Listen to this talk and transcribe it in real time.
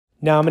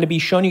Now I'm going to be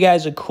showing you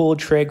guys a cool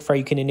trick for how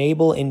you can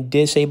enable and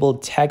disable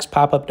text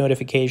pop-up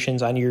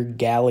notifications on your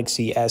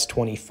Galaxy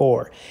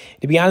S24.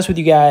 To be honest with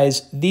you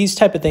guys, these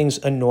type of things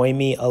annoy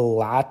me a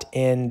lot,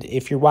 and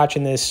if you're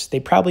watching this, they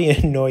probably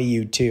annoy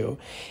you too.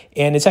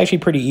 And it's actually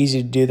pretty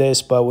easy to do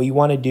this, but what you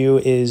want to do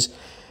is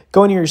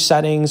go into your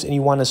settings and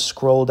you want to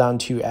scroll down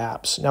to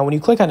apps. Now when you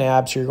click on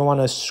apps, you're going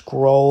to want to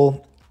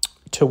scroll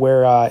to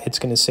where it's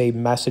going to say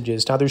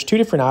messages. Now there's two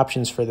different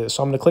options for this,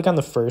 so I'm going to click on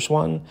the first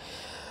one.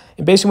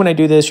 And basically when I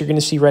do this, you're going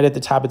to see right at the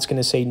top, it's going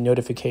to say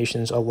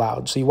notifications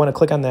allowed. So you want to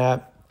click on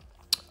that.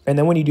 And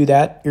then when you do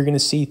that, you're going to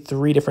see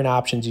three different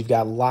options. You've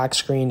got lock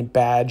screen,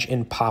 badge,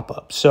 and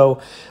pop-up. So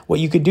what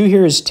you could do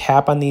here is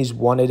tap on these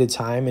one at a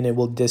time and it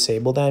will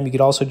disable them. You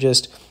could also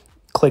just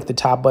click the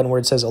top button where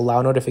it says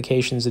allow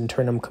notifications and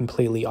turn them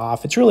completely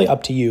off. It's really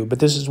up to you, but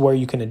this is where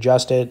you can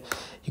adjust it.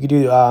 You can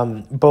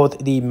do both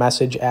the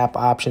message app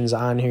options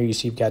on here. You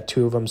see you've got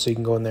two of them, so you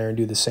can go in there and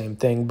do the same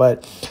thing.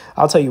 But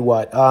I'll tell you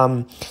what,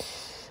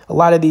 a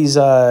lot of these,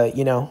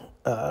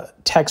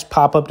 text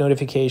pop-up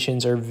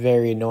notifications are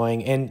very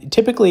annoying, and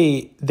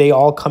typically they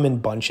all come in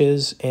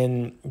bunches.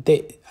 And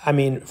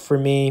for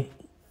me,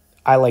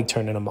 I like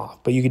turning them off,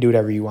 but you can do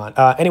whatever you want.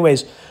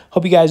 Anyways,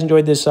 hope you guys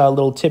enjoyed this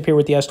little tip here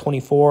with the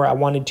S24. I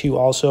wanted to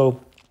also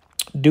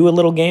do a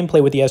little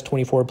gameplay with the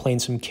S24 playing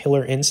some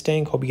Killer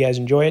Instinct. Hope you guys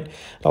enjoy it.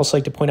 I'd also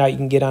like to point out you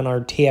can get on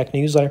our TAC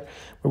newsletter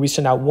where we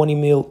send out one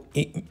email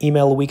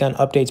a week on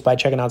updates by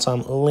checking out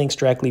some links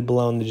directly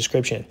below in the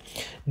description.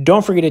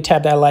 Don't forget to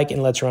tap that like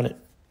and let's run it.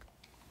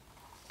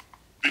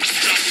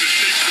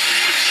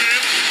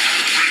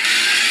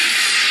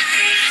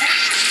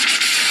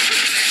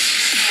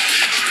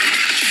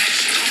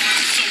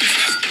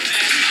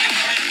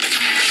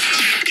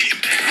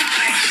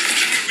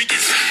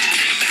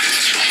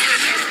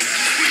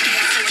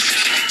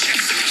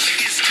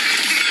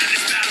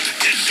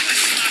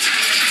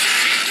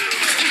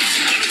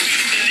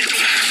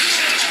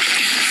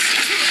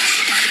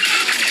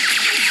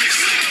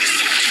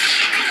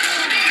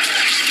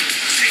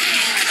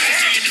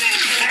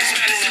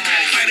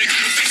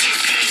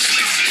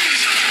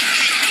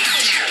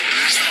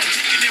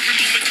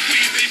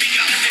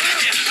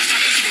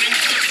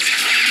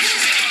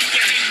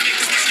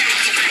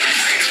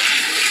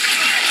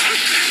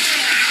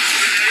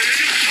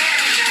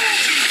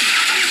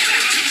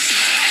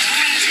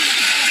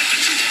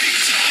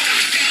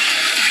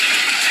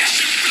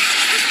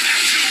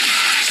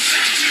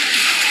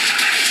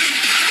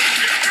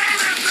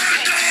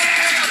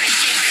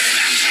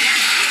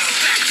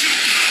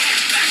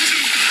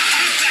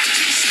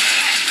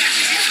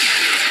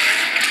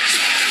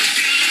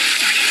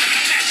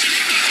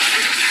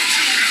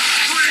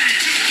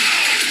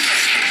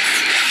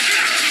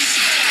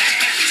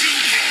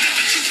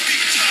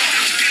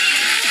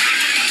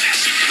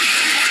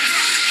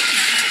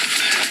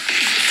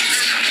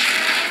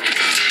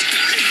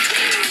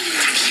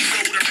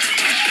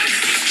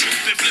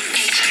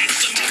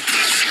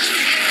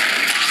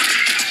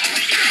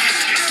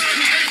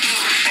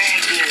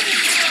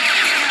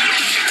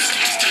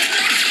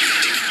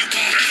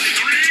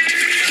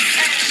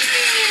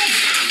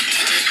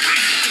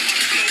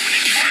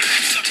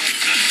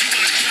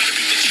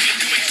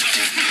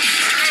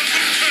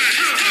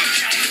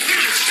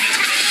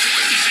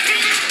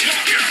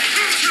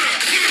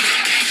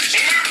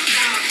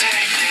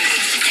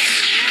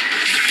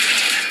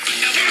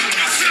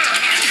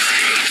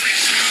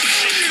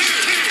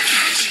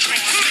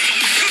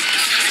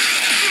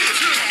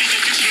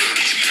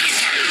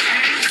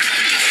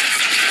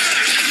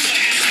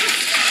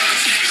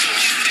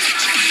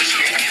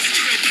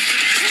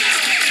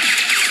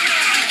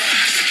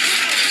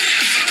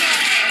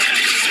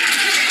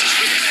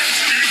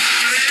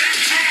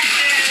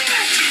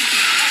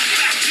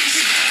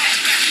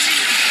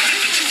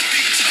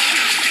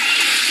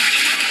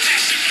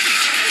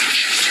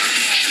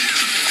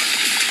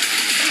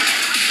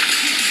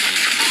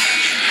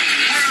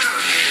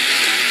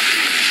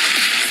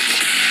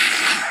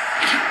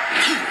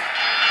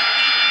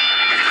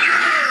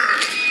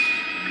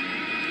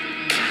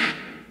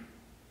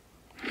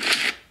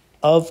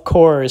 Of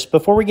course,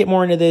 before we get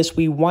more into this,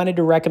 we wanted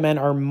to recommend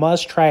our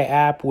must-try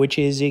app, which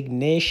is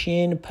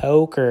Ignition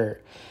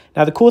Poker.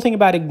 Now, the cool thing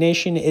about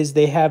Ignition is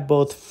they have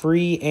both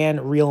free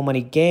and real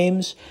money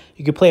games.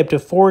 You can play up to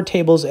 4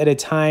 tables at a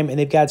time, and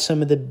they've got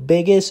some of the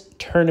biggest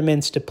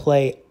tournaments to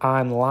play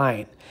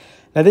online.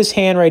 Now, this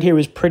hand right here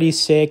was pretty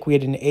sick. We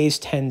had an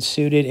ace-10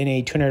 suited in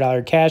a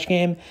 $200 cash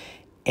game,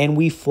 and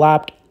we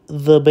flopped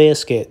the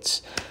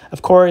biscuits.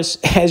 Of course,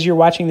 as you're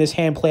watching this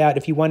hand play out,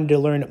 if you wanted to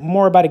learn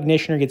more about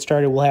Ignition or get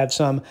started, we'll have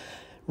some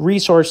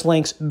resource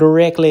links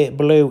directly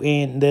below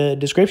in the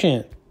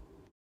description.